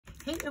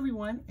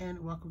everyone,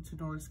 and welcome to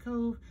Noras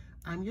Cove.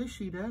 I'm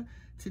Yoshida.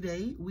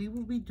 Today we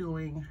will be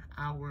doing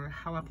how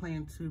I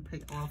plan to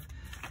pay off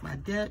my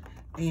debt,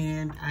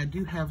 and I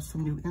do have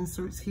some new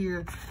inserts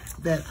here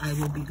that I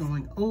will be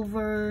going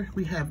over.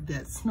 We have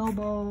debt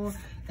snowball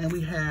and we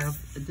have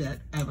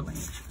debt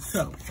avalanche.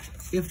 So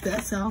if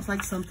that sounds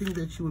like something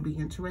that you would be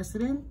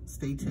interested in,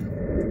 stay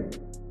tuned.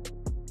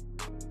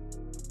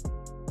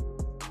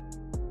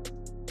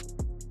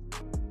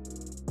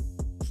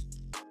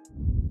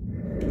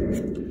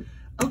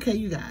 Okay,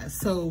 you guys,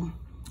 so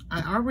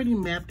I already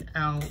mapped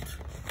out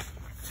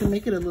to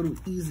make it a little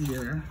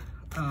easier.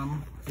 I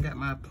got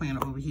my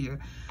planner over here.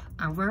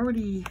 I've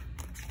already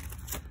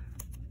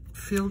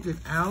filled it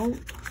out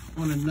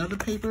on another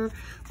paper,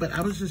 but I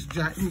was just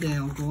jotting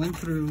down, going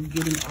through,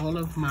 getting all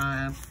of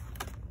my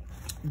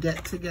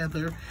debt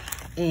together,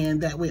 and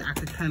that way I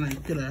could kind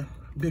of get a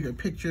bigger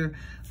picture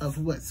of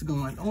what's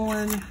going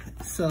on.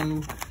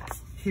 So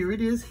here it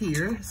is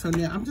here. So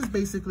now I'm just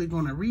basically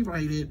going to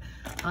rewrite it.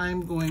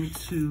 I'm going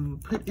to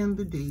put in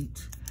the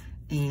date,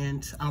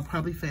 and I'll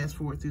probably fast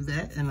forward through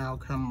that and I'll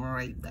come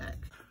right back.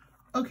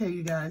 Okay,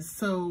 you guys,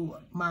 so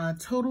my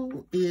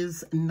total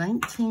is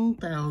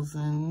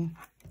 $19,000.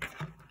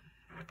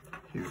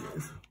 Here it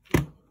is.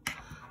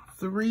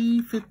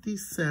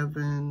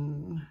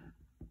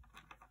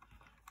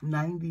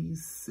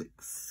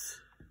 $357.96.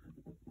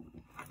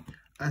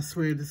 I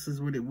swear this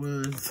is what it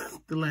was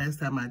the last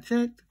time I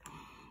checked,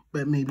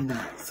 but maybe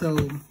not.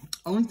 So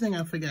only thing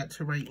I forgot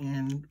to write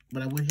in,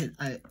 but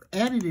I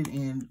added it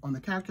in on the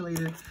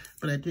calculator,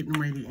 but I didn't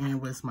write it in,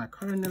 was my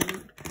car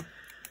note,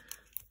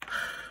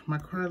 my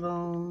car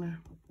loan,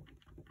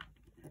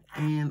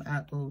 and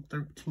I owe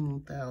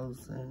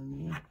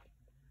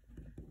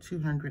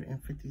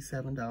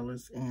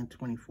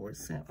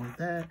 $13,257.24 on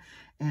that,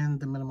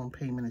 and the minimum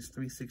payment is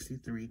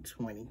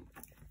 $363.20.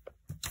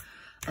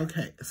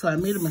 Okay, so I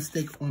made a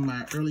mistake on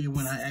my earlier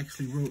one. I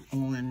actually wrote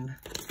on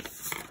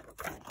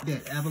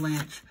that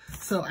avalanche.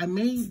 So I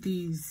made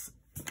these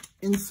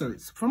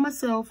inserts for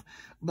myself,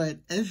 but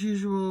as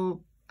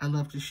usual, I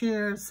love to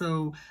share,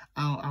 so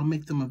I'll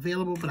make them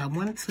available, but I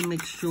wanted to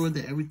make sure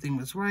that everything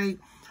was right.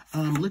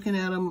 Looking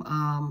at them,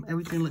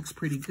 everything looks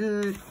pretty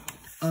good.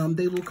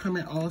 They will come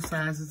in all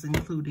sizes,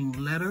 including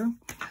letter.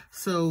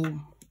 So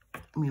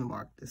let me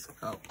mark this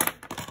out.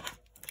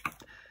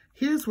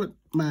 Here's what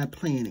my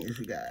plan is,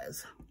 you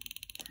guys.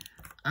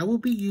 I will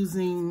be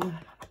using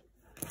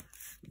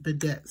the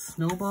debt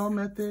snowball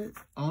method.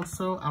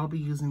 Also, I'll be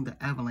using the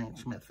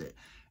avalanche method.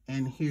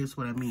 And here's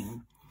what I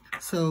mean.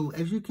 So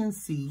as you can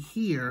see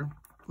here,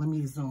 let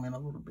me zoom in a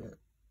little bit.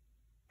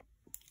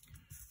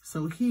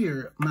 So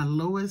here, my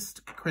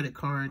lowest credit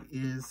card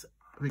is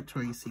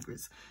Victoria's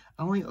Secrets.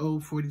 I only owe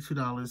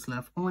 $42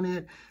 left on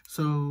it.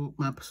 So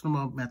my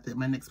snowball method,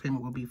 my next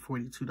payment will be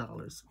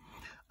 $42.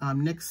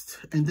 Next,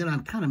 and then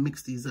I've kind of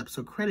mixed these up.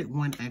 So credit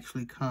one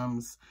actually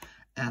comes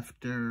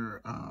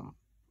after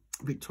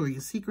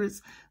Victoria's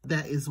Secrets.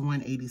 That is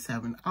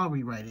 $187. I'll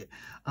rewrite it.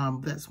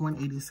 That's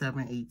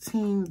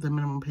 $187.18. The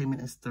minimum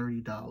payment is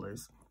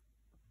 $30.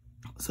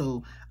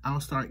 So I'll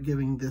start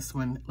giving this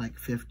one like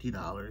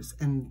 $50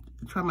 and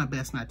try my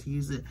best not to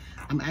use it.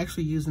 I'm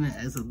actually using it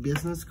as a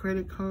business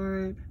credit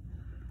card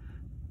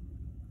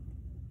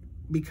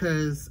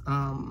because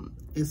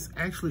it's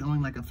actually only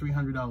like a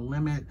 $300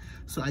 limit.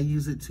 So I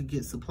use it to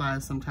get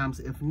supplies sometimes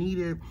if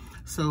needed.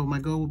 So my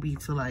goal will be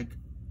to, like,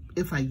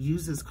 if I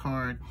use this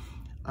card,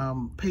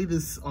 pay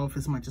this off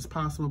as much as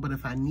possible, but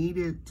if I need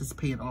it, just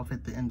pay it off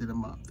at the end of the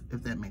month,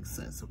 if that makes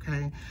sense,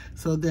 okay?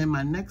 So then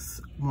my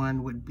next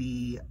one would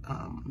be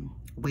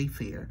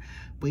Wayfair.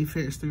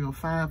 Wayfair is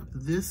 $305.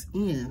 This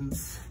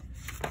ends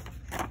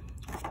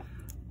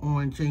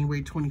on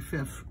January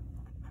 25th.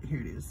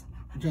 Here it is,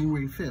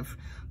 January 5th,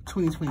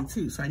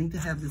 2022. So I need to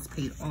have this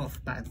paid off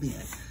by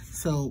then.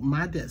 So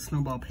my debt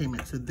snowball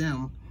payment to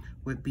them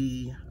would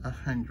be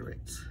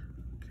 $100,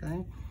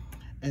 okay?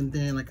 And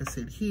then, like I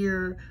said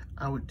here,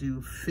 I would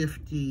do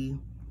 $50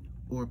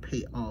 or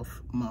pay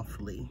off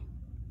monthly,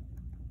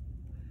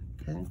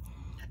 okay?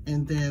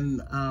 And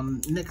then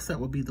next up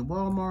will be the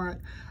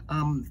Walmart.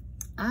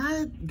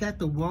 I got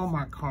the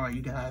Walmart card,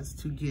 you guys,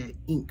 to get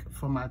ink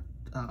for my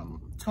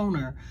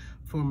toner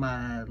for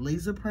my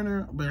laser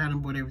printer, but I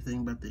didn't bought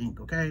everything but the ink,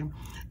 okay?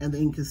 And the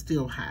ink is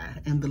still high,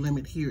 and the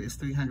limit here is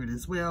 $300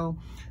 as well.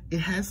 It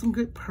has some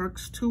good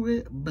perks to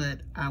it,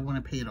 but I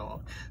want to pay it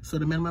off. So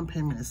the minimum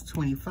payment is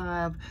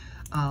 $25.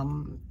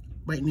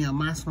 Right now,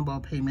 my snowball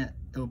payment,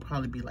 it will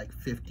probably be like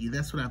 $50.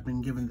 That's what I've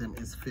been giving them,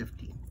 is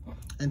 $50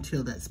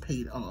 until that's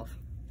paid off,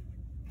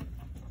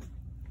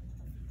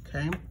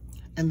 okay?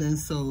 And then,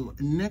 so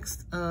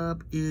next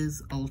up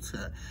is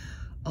Ulta.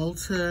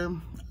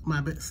 Ulta,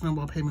 my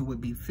snowball payment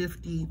would be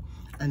 $50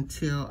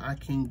 until I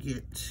can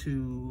get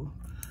to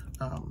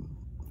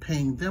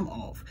paying them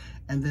off.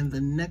 And then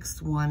the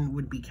next one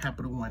would be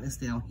Capital One. It's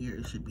down here,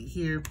 it should be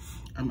here.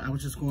 I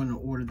was just going in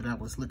order that I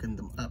was looking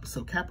them up.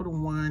 So Capital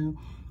One,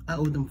 I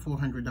owe them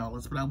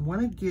 $400, but I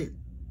want to get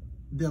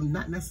them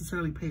not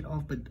necessarily paid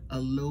off, but a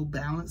low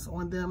balance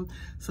on them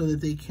so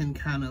that they can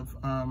kind of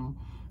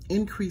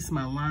increase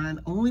my line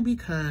only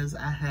because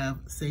I have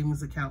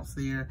savings accounts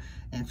there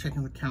and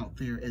checking account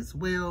there as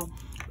well,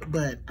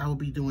 but I will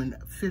be doing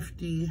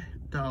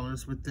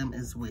 $50 with them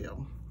as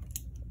well.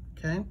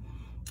 Okay,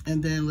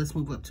 and then let's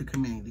move up to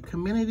community.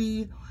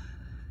 Community,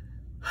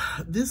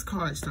 this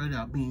card started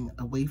out being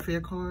a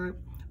Wayfair card,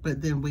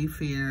 but then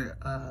Wayfair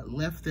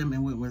left them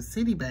and went with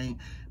Citibank,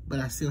 but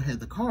I still had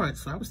the card,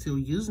 so I was still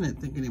using it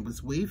thinking it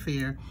was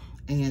Wayfair,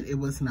 and it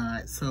was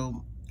not.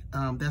 So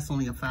that's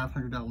only a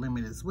 $500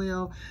 limit as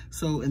well.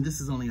 So, and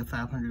this is only a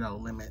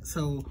 $500 limit.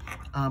 So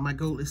my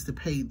goal is to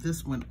pay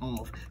this one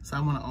off. So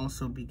I want to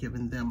also be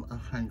giving them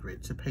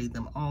 $100 to pay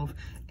them off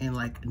and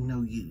like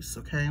no use,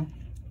 okay?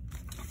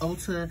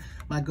 Ulta,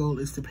 my goal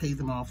is to pay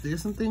them off.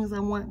 There's some things I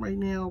want right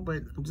now,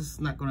 but I'm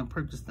just not going to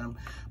purchase them.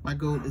 My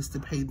goal is to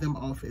pay them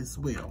off as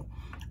well.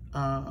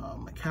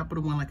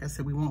 Capital One, like I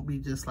said, we won't be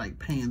just like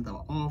paying them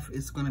off.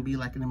 It's going to be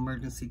like an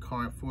emergency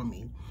card for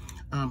me.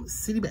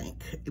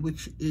 Citibank,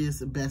 which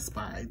is Best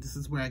Buy. This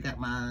is where I got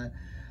my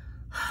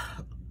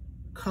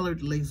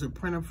colored laser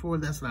printer for.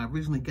 That's what I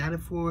originally got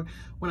it for.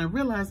 When I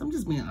realized, I'm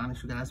just being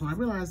honest, you guys, when I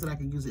realized that I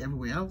could use it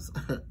everywhere else,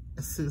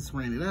 Sis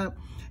ran it up,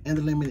 and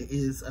the limit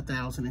is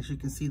 $1,000. As you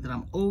can see that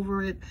I'm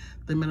over it.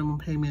 The minimum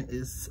payment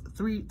is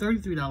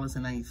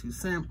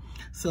 $33.92.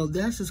 So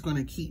that's just going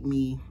to keep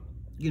me,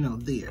 you know,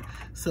 there.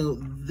 So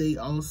they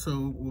also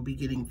will be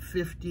getting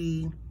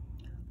 50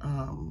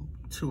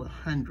 to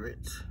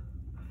 100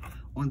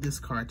 on this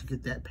card to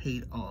get that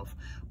paid off.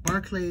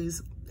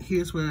 Barclays,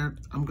 here's where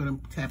I'm going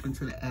to tap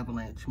into the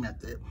avalanche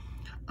method.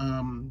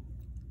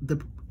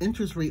 The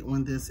interest rate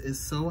on this is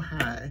so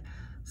high.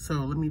 So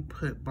let me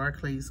put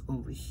Barclays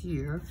over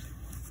here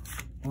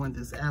on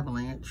this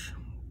avalanche.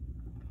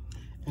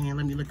 And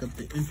let me look up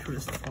the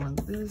interest on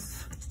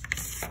this.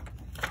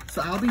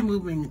 So I'll be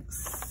moving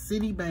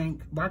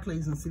Citibank,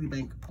 Barclays and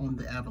Citibank on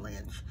the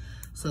avalanche.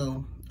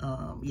 So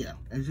yeah,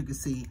 as you can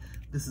see,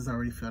 this is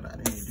already filled out. I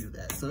didn't do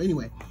that. So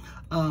anyway,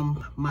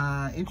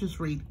 my interest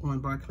rate on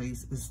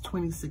Barclays is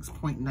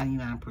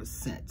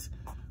 26.99%.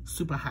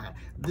 Super high.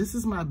 This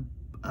is my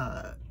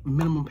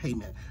minimum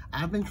payment.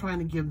 I've been trying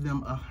to give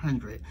them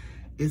 $100.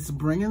 It's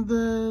bringing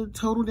the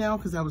total down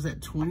because I was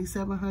at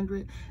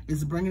 $2,700.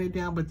 It's bringing it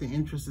down, but the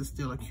interest is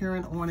still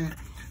occurring on it.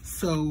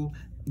 So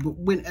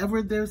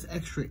whenever there's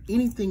extra,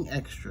 anything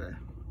extra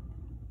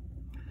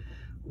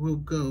will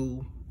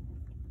go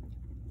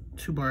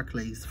to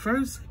Barclays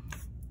first.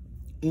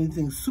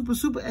 Anything super,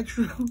 super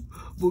extra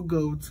will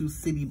go to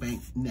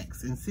Citibank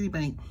next. And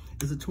Citibank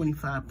is a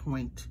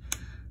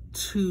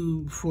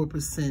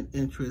 25.24%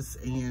 interest,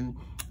 and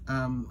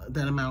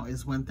that amount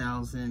is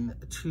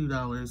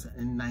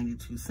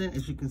 $1,002.92.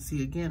 As you can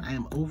see, again, I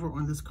am over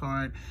on this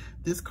card.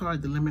 This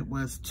card, the limit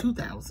was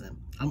 $2,000.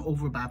 I'm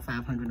over by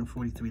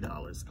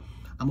 $543.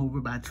 I'm over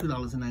by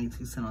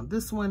 $2.92 on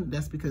this one.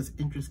 That's because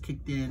interest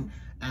kicked in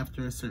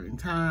after a certain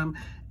time.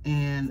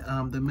 And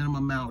the minimum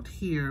amount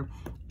here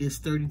is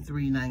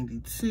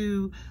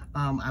 $33.92.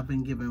 I've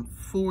been given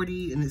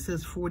 $40, and it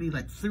says 40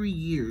 like 3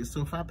 years.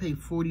 So if I pay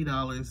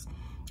 $40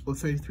 or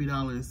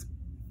 $33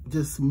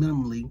 just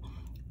minimally,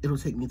 it'll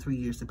take me 3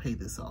 years to pay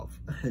this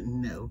off.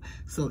 No.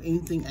 So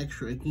anything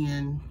extra,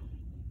 again,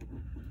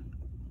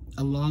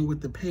 along with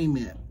the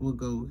payment, will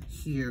go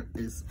here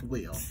as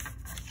well.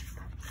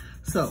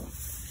 So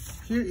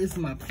here is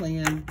my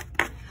plan.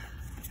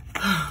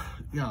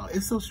 Y'all,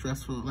 it's so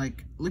stressful.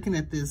 Like, looking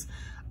at this,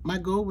 my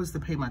goal was to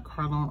pay my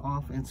car loan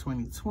off in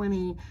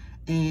 2020,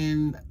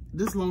 and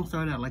this loan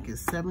started out like at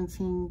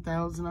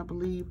 $17,000, I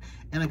believe,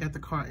 and I got the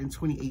car in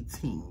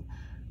 2018.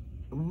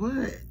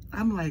 What?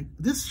 I'm like,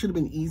 this should have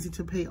been easy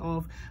to pay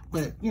off,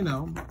 but you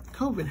know,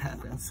 COVID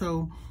happened.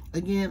 So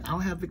again, I'll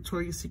have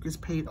Victoria's Secrets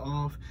paid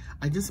off.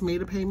 I just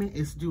made a payment.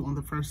 It's due on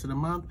the 1st of the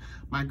month.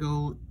 My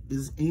goal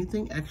is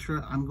anything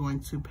extra I'm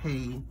going to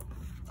pay,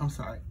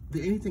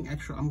 anything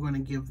extra I'm going to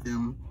give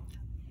them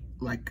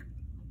like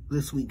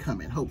this week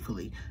coming,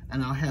 hopefully,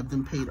 and I'll have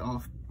them paid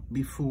off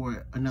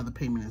before another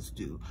payment is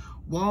due.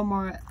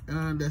 Walmart,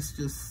 that's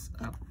just,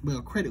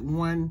 well, Credit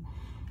One,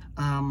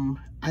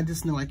 I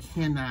just know I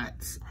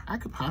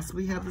could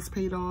possibly have this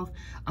paid off.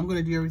 I'm going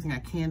to do everything I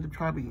can to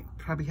probably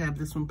have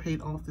this one paid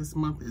off this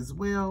month as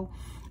well,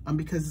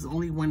 because it's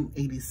only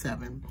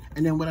 $187.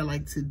 And then what I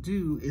like to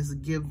do is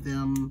give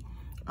them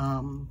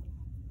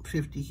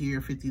 50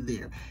 here, 50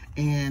 there.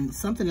 And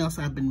something else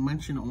I've been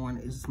munching on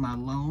is my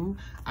loan.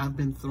 I've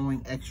been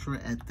throwing extra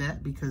at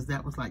that because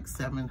that was like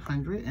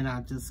 $700, and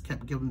I just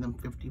kept giving them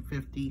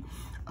 50-50.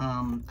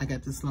 I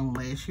got this loan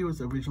last year. It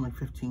was originally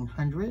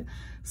 $1,500.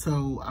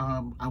 So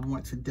I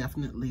want to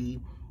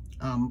definitely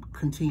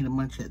continue to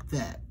munch at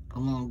that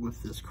along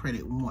with this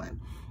Credit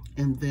One.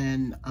 And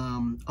then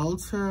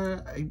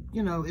Ulta,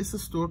 you know, it's a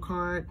store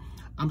card.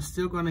 I'm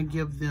still going to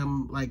give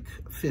them like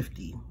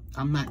 50.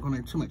 I'm not going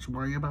to too much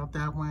worry about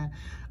that one.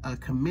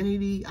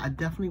 Community, I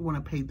definitely want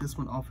to pay this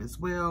one off as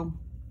well.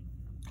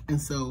 And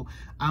so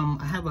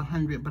I have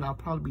 100, but I'll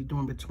probably be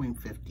doing between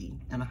 50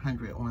 and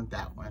 100 on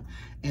that one.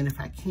 And if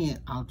I can't,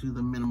 I'll do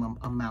the minimum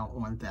amount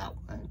on that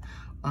one.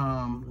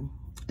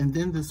 And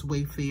then this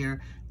Wayfair,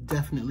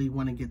 definitely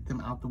want to get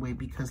them out the way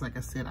because, like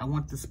I said, I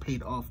want this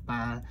paid off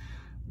by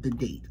the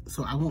date.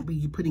 So I won't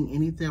be putting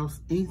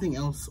anything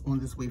else on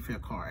this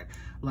Wayfair card.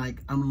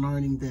 Like, I'm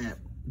learning that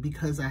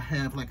because I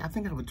have, like, I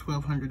think I have a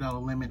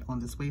 $1,200 limit on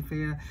this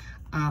Wayfair,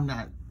 I'm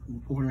not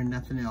ordering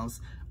nothing else.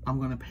 I'm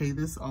going to pay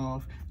this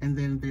off. And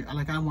then,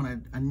 like, I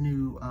want a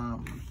new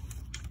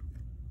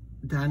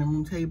dining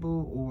room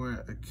table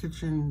or a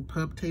kitchen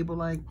pub table.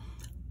 Like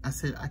I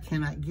said, I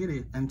cannot get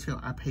it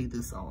until I pay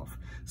this off.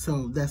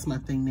 So that's my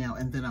thing now.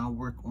 And then I'll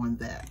work on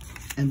that.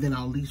 And then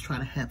I'll at least try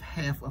to have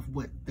half of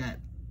what that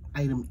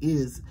item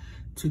is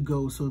to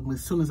go. So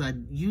as soon as I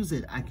use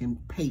it, I can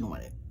pay on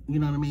it. You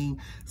know what I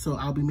mean? So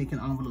I'll be making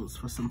envelopes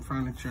for some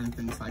furniture and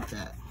things like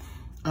that.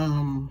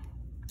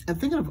 And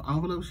thinking of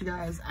envelopes, you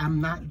guys, I'm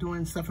not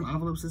doing stuff in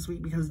envelopes this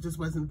week because it just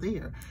wasn't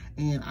there.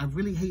 And I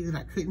really hate that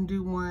I couldn't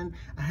do one.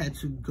 I had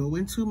to go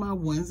into my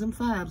 1s and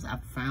 5s. I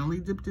finally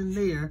dipped in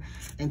there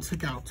and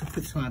took out to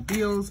put to my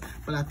bills.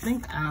 But I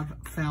think I've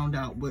found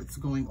out what's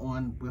going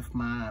on with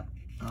my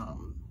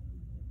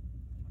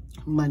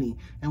money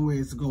and where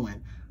it's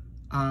going.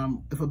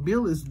 If a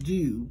bill is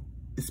due,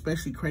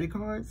 especially credit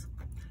cards,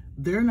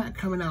 they're not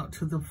coming out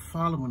to the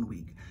following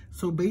week.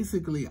 So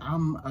basically,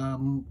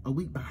 I'm a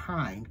week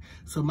behind.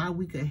 So my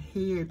week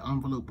ahead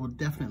envelope will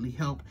definitely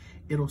help.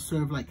 It'll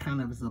serve like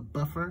kind of as a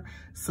buffer.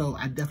 So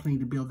I definitely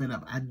need to build that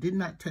up. I did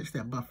not touch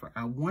that buffer.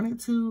 I wanted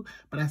to,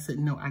 but I said,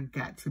 no, I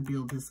got to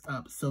build this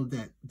up so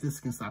that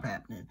this can stop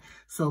happening.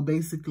 So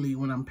basically,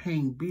 when I'm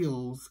paying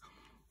bills,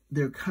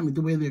 they're coming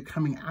the way they're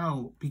coming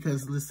out,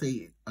 because let's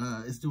say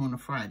it's due on a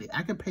Friday.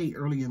 I could pay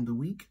early in the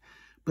week,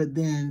 but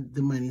then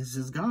the money is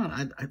just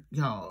gone.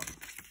 Y'all,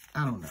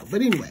 I don't know.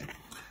 But anyway,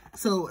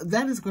 so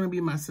that is going to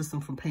be my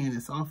system for paying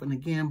this off. And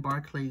again,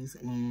 Barclays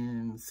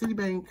and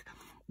Citibank,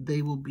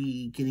 they will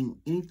be getting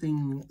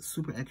anything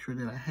super extra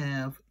that I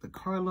have. The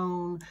car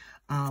loan,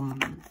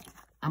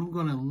 I'm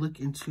going to look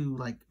into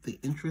like the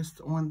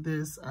interest on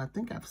this. I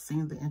think I've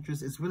seen the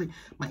interest. It's really,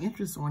 my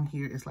interest on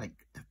here is like,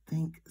 I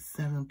think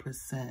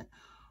 7%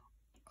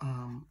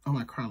 on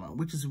my car loan,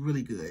 which is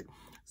really good,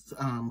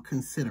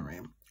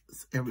 considering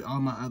all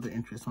my other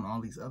interest on all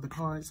these other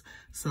cards.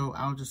 So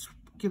I'll just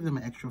give them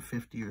an extra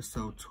 50 or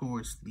so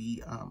towards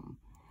the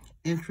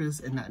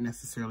interest and not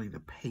necessarily the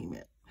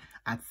payment.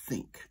 I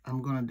think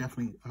I'm going to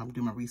definitely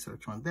do my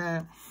research on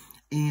that.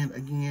 And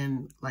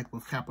again, like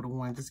with Capital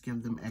One, just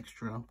give them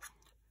extra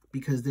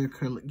because they're,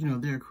 you know,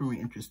 they're accruing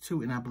interest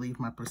too. And I believe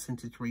my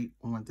percentage rate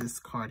on this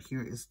card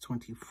here is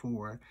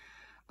 24%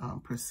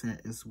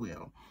 as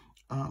well.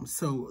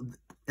 So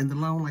in the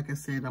loan, like I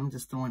said, I'm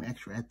just throwing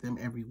extra at them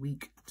every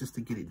week just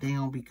to get it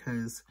down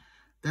because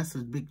that's a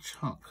big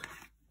chunk.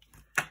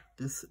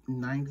 This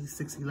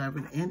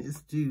 9611, and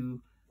it's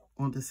due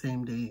on the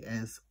same day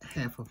as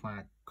half of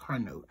my car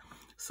note.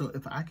 So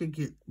if I could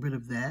get rid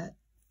of that,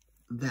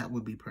 that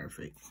would be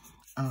perfect.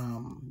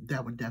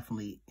 That would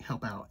definitely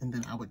help out. And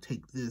then I would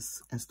take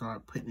this and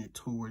start putting it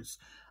towards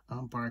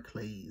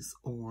Barclays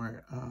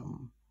or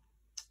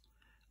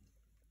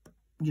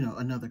you know,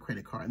 another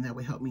credit card, and that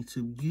would help me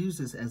to use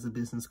this as a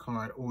business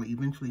card or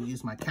eventually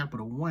use my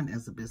Capital One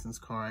as a business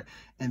card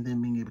and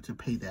then being able to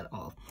pay that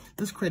off.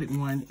 This credit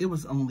one, it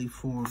was only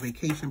for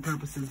vacation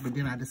purposes, but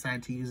then I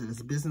decided to use it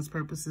as business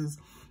purposes.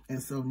 And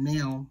so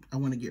now I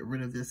want to get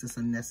rid of this. It's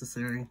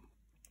unnecessary.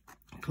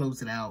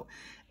 Close it out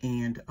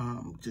and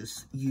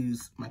just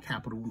use my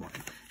Capital One.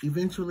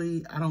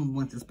 Eventually, I don't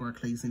want this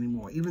Barclays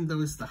anymore. Even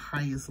though it's the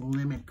highest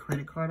limit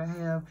credit card I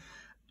have,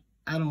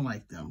 I don't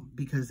like them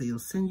because they'll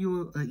send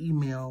you an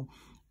email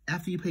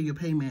after you pay your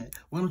payment.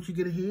 Why don't you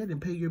get ahead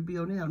and pay your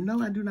bill now?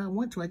 No, I do not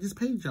want to. I just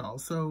paid y'all.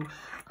 So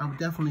I'm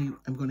going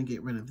to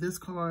get rid of this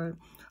card.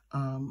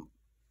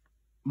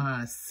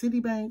 My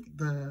Citibank,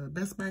 the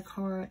Best Buy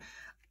card,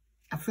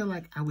 I feel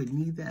like I would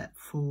need that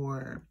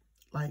for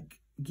like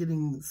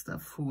getting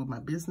stuff for my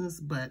business,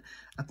 but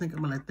I think I'm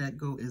going to let that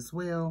go as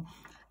well.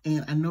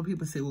 And I know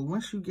people say, well,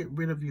 once you get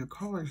rid of your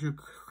cards, your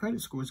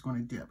credit score is going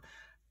to dip.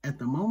 At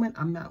the moment,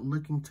 I'm not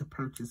looking to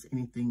purchase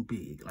anything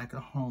big, like a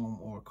home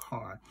or a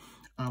car,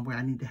 where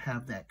I need to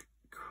have that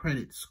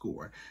credit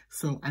score.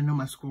 So I know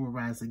my score will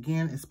rise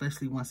again,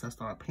 especially once I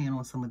start paying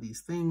on some of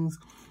these things.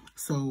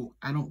 So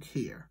I don't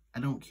care. I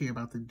don't care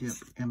about the dip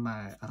in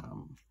my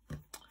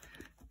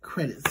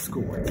credit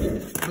score.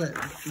 But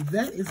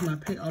that is my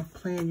payoff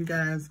plan, you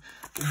guys.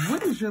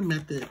 What is your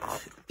method,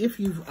 if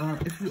you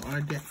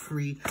are debt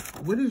free,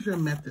 what is your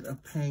method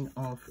of paying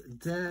off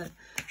debt?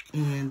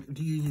 And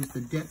do you use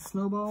the debt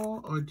snowball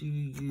or do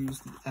you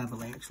use the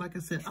avalanche? Like I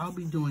said, I'll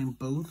be doing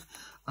both.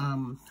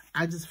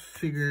 I just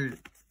figured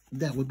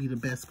that would be the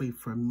best way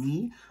for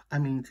me. I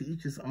mean, to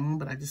each his own,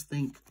 but I just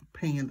think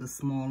paying the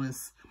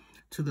smallest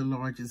to the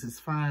largest is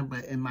fine.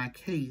 But in my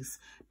case,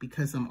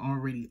 because I'm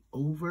already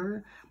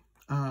over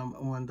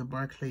on the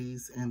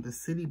Barclays and the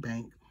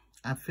Citibank,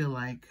 I feel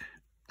like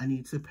I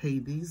need to pay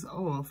these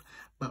off,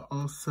 but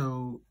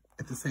also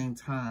at the same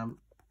time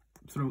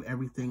throw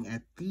everything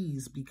at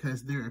these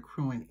because they're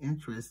accruing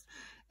interest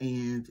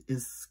and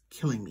it's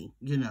killing me,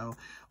 you know.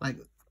 Like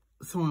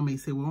someone may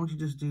say, well, why don't you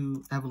just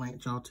do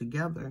avalanche all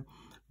together?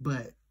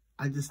 But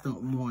I just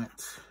don't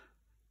want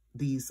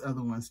these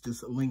other ones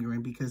just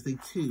lingering, because they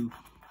too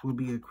will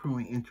be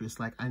accruing interest.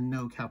 Like, I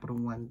know Capital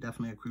One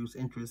definitely accrues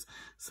interest.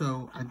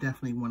 So I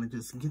definitely want to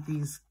just get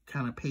these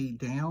kind of paid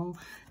down,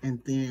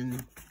 and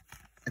then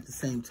at the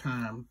same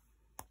time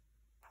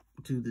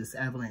do this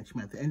avalanche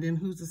method. And then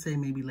who's to say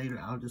maybe later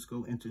I'll just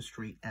go into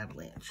straight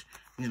avalanche,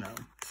 you know.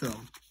 So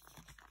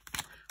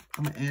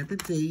I'm gonna add the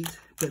date,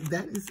 but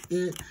that is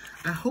it.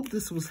 I hope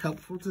this was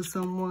helpful to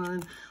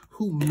someone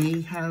who may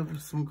have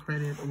some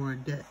credit or a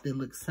debt that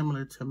looks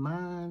similar to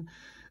mine.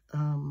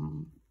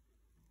 I'll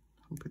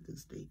put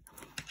this date,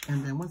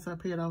 and then once I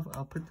pay it off,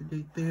 I'll put the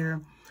date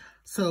there.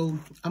 So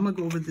I'm gonna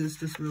go over this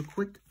just real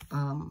quick.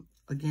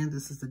 Again,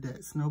 this is the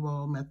debt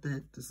snowball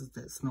method. This is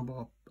that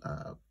snowball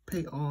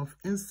payoff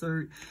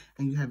insert,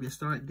 and you have your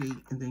start date,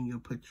 and then you'll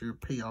put your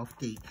payoff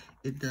date.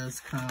 It does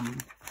come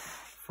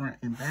front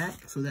and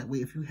back, so that way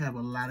if you have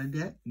a lot of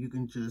debt, you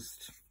can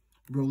just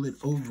roll it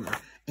over,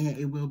 and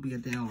it will be a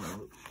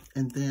download.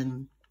 And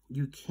then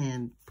you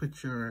can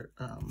put your,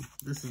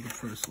 this is the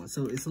first one,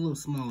 so it's a little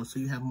smaller, so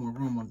you have more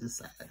room on this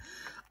side.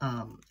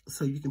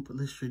 So you can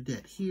list your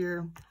debt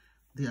here,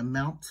 the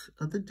amount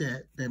of the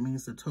debt, that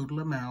means the total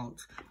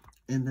amount,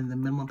 and then the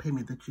minimum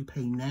payment that you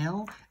pay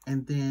now,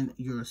 and then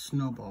your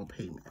snowball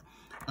payment.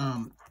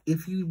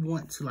 If you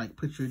want to like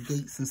put your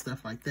dates and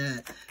stuff like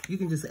that, you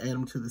can just add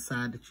them to the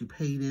side that you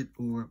paid it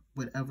or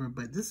whatever.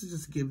 But this is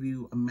just to give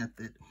you a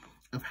method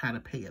of how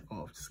to pay it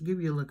off. Just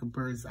give you like a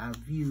bird's eye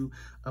view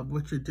of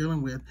what you're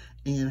dealing with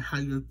and how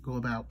you go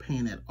about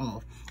paying it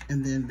off.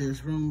 And then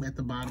there's room at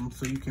the bottom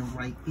so you can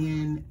write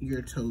in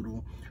your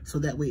total. So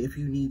that way if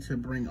you need to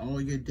bring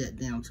all your debt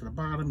down to the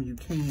bottom, you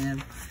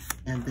can.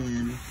 And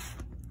then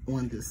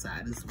on this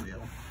side as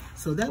well.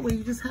 So that way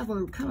you just have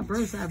a kind of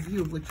bird's eye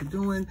view of what you're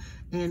doing.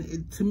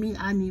 And to me,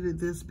 I needed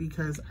this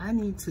because I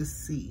need to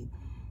see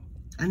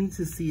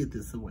it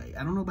this way.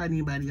 I don't know about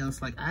anybody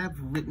else. Like, I've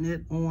written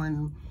it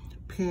on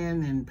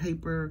pen and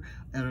paper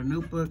and a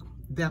notebook.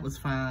 That was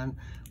fine.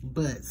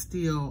 But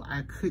still,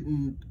 I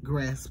couldn't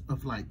grasp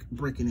of like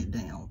breaking it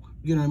down.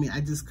 You know what I mean?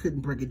 I just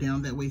couldn't break it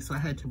down that way. So I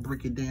had to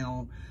break it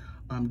down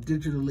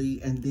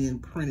digitally and then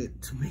print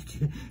it to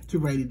make it, to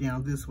write it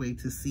down this way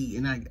to see.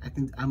 And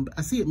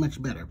I see it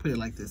much better, put it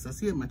like this. I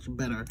see it much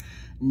better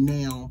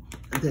now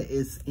that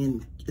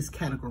it's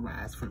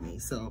categorized for me.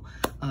 So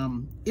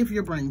if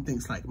your brain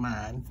thinks like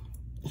mine,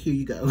 here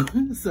you go.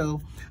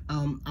 So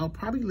I'll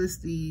probably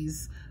list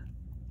these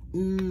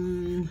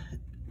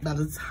by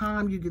the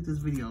time you get this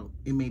video,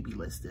 it may be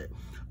listed.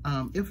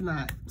 If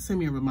not, send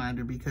me a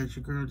reminder because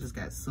your girl just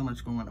got so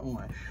much going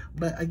on.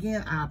 But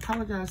again, I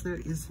apologize, there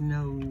is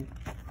no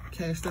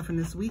cash stuff in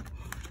this week.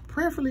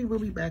 Prayerfully, we'll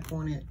be back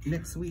on it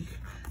next week.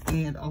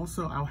 And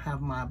also, I'll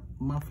have my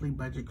monthly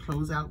budget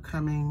closeout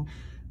coming.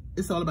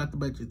 It's all about the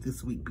budget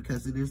this week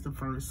because it is the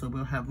first. So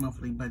we'll have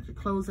monthly budget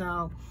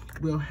closeout.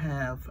 We'll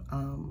have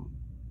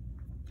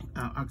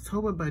our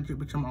October budget,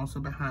 which I'm also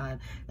behind.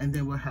 And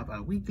then we'll have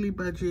our weekly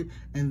budget.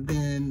 And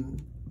then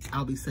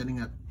I'll be setting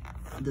up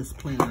this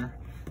planner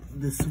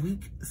this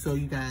week, so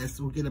you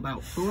guys will get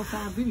about 4 or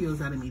 5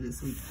 videos out of me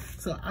this week.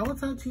 So I will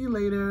talk to you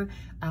later.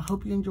 I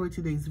hope you enjoyed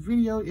today's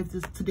video. If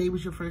today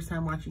was your first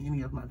time watching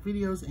any of my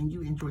videos and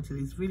you enjoyed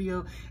today's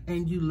video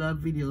and you love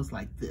videos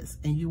like this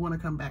and you want to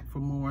come back for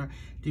more,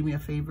 do me a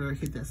favor,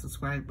 hit that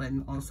subscribe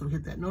button, also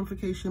hit that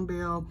notification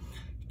bell.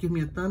 Give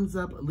me a thumbs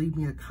up, leave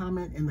me a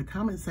comment in the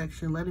comment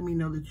section letting me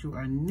know that you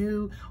are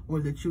new or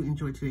that you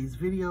enjoyed today's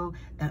video,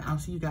 and I'll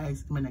see you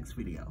guys in my next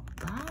video.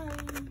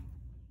 Bye.